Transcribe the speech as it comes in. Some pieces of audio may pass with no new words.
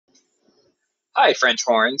Hi, French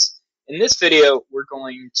horns. In this video, we're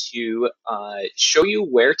going to show you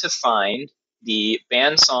where to find the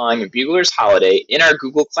band song Bugler's Holiday in our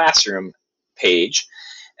Google Classroom page,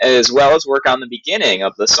 as well as work on the beginning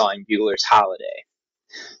of the song Bugler's Holiday.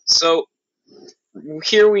 So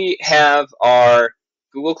here we have our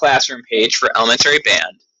Google Classroom page for elementary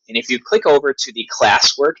band, and if you click over to the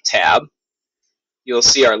Classwork tab, you'll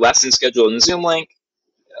see our lesson schedule and Zoom link,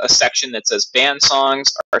 a section that says band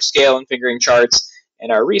songs, our scale and fingering charts,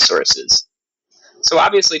 and our resources. So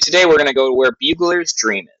obviously today we're going to go to where Bugler's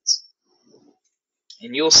Dream is.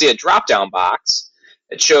 And you'll see a drop-down box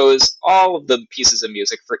that shows all of the pieces of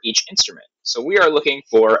music for each instrument. So we are looking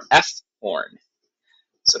for F horn.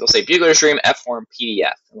 So it'll say Bugler's Dream F horn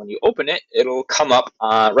PDF. And when you open it, it'll come up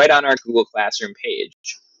right on our Google Classroom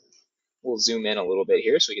page. We'll zoom in a little bit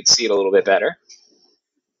here so we can see it a little bit better.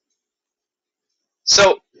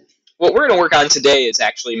 So what we're going to work on today is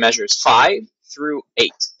actually measures 5 through 8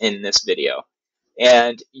 in this video.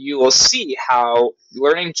 And you will see how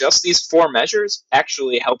learning just these 4 measures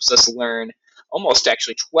actually helps us learn almost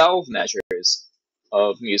 12 measures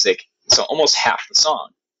of music, so almost half the song.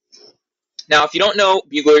 Now, if you don't know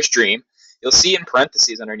Bugler's Dream, you'll see in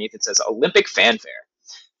parentheses underneath it says Olympic Fanfare.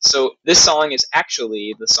 So this song is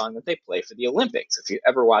actually the song that they play for the Olympics, if you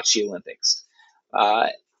ever watch the Olympics.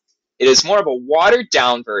 It is more of a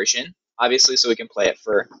watered-down version, obviously, so we can play it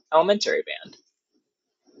for elementary band.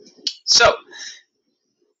 So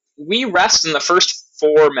we rest in the first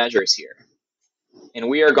 4 measures here, and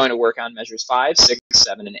we are going to work on measures 5, 6,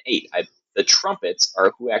 7, and 8. The trumpets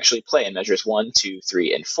are who actually play in measures 1, 2,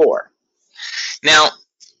 3, and 4. Now,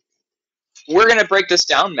 we're going to break this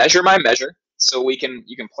down measure by measure, so you can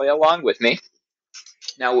play along with me.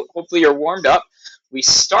 Now, hopefully you're warmed up. We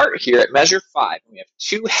start here at measure 5, and we have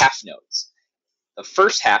 2 half notes. The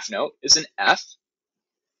first half note is an F,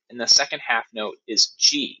 and the second half note is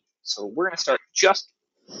G. So we're going to start just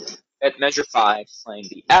at measure 5, playing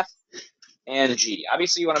the F and G.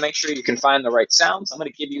 Obviously, you want to make sure you can find the right sounds. I'm going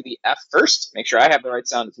to give you the F first, make sure I have the right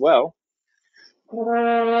sound as well. So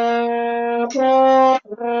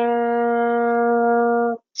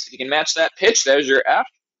if you can match that pitch, there's your F.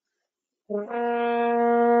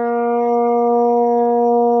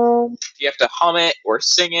 If you have to hum it or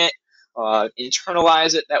sing it,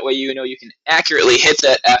 internalize it, that way you know you can accurately hit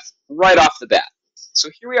that F right off the bat. So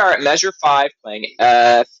here we are at measure 5, playing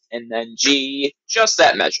F and then G, just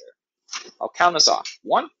that measure. I'll count us off.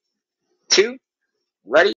 1, 2,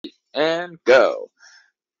 ready, and go.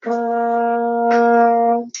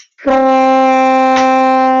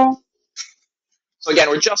 So again,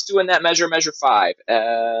 we're just doing that measure 5,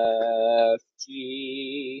 F,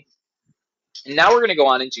 G. And now we're going to go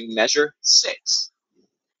on into measure 6.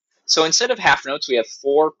 So instead of half notes, we have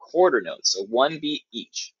 4 quarter notes, so 1 beat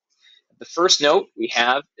each. The first note we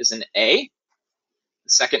have is an A. The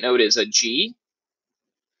second note is a G.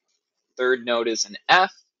 Third note is an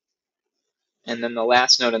F. And then the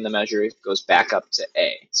last note in the measure goes back up to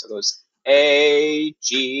A. So it goes A,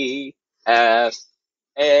 G, F,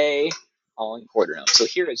 A, all in quarter notes. So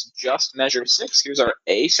here is just measure 6. Here's our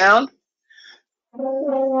A sound.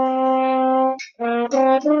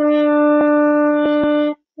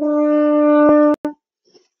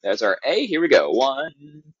 There's our A. Here we go.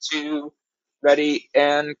 1, 2, ready,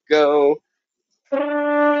 and go.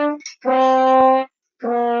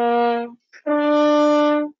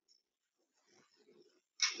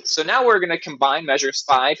 So now we're going to combine measures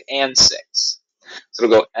 5 and 6. So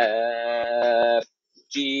we'll go F,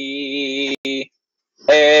 G,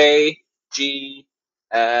 A, G,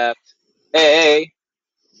 F, A.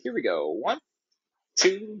 Here we go. 1,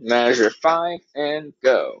 2, measure 5, and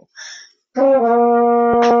go.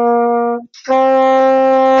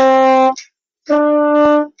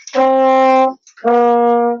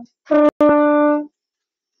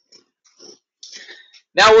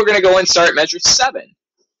 Now we're going to go and start measure 7.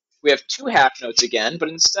 We have 2 half notes again, but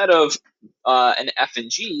instead of an F and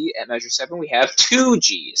G at measure 7, we have 2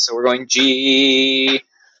 G's. So we're going G,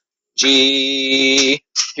 G.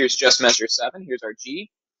 Here's just measure 7. Here's our G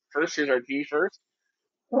first. Here's our G first.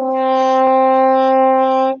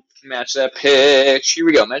 Match that pitch. Here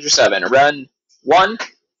we go. Measure 7. Run. 1,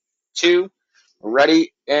 2,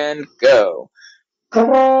 ready, and go.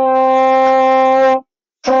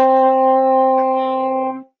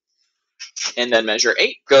 And then measure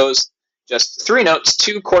 8 goes just 3 notes,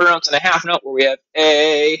 2 quarter notes, and a half note, where we have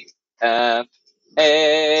A, F,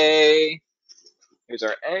 A. Here's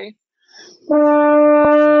our A.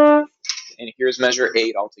 And here's measure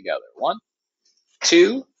 8 altogether. 1,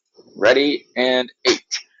 2, ready, and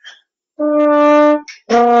 8.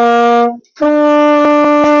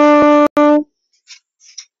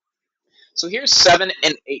 So here's 7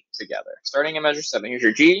 and 8 together. Starting in measure 7, here's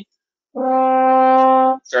your G.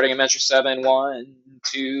 Starting in measure 7, 1,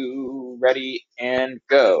 2, ready, and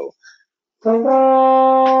go. So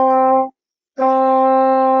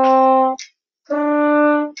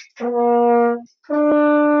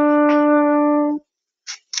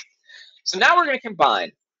now we're going to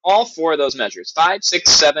combine all 4 of those measures, 5, 6,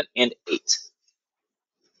 7, and 8.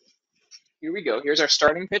 Here we go. Here's our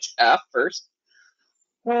starting pitch F first.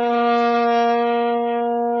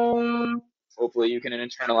 Hopefully you can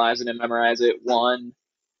internalize it and memorize it. 1,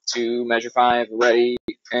 2, measure 5, ready,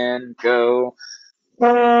 and go.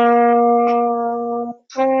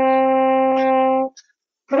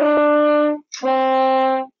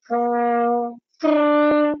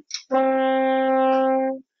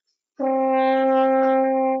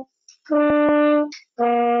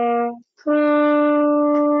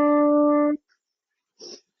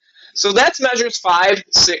 So that's measures 5,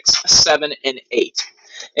 6, 7, and 8.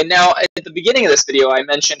 And now at the beginning of this video, I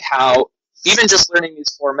mentioned how even just learning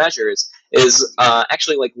these 4 measures is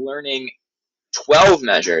actually like learning 12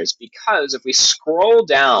 measures, because if we scroll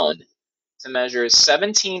down to measures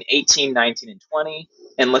 17, 18, 19, and 20,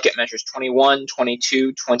 and look at measures 21,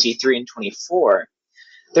 22, 23, and 24,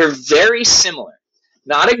 they're very similar.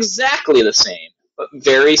 Not exactly the same, but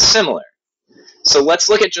very similar. So let's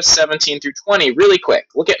look at just 17 through 20 really quick.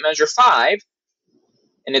 Look at measure 5,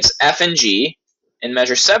 and it's F and G, and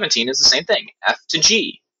measure 17 is the same thing, F to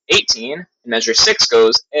G. 18, and measure 6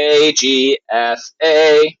 goes A, G, F,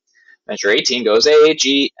 A. Measure 18 goes A,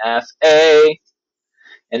 G, F, A.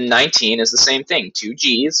 And 19 is the same thing, 2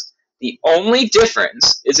 Gs. The only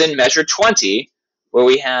difference is in measure 20, where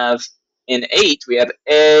we have, in 8, we have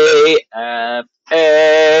A, F,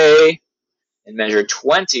 A. In measure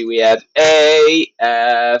 20, we have A,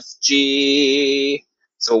 F, G.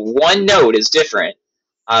 So one note is different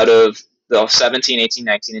out of the 17, 18,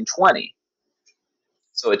 19, and 20.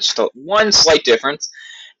 So it's just one slight difference.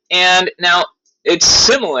 And now it's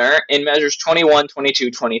similar in measures 21,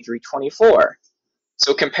 22, 23, 24.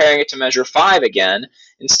 So comparing it to measure 5 again,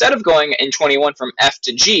 instead of going in 21 from F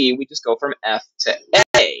to G, we just go from F to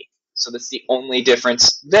A. So that's the only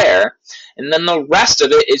difference there. And then the rest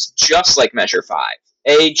of it is just like measure 5.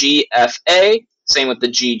 A, G, F, A, same with the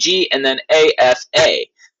G, G, and then A, F, A.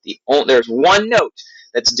 There's one note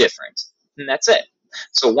that's different, and that's it.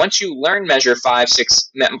 So once you learn measures 5, 6,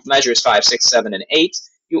 7, and 8,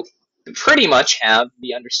 you pretty much have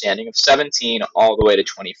the understanding of 17 all the way to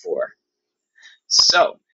 24.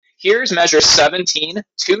 So here's measure 17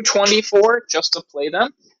 to 24, just to play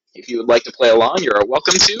them. If you would like to play along, you're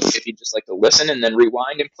welcome to. If you'd just like to listen and then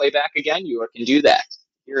rewind and play back again, you can do that.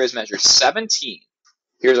 Here is measure 17.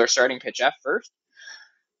 Here's our starting pitch F first.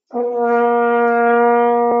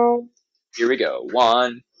 Here we go.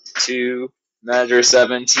 1, 2, measure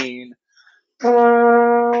 17.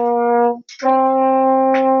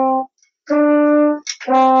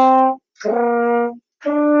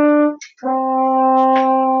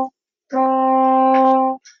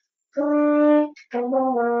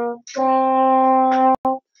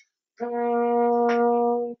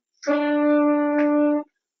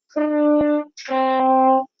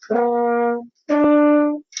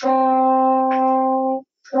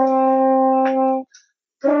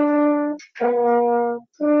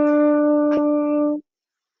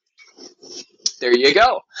 There you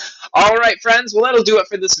go. All right, friends. Well, that'll do it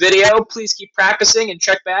for this video. Please keep practicing and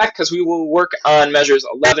check back, because we will work on measures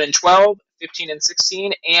 11 and 12, 15 and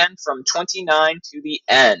 16, and from 29 to the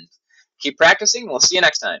end. Keep practicing. We'll see you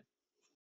next time.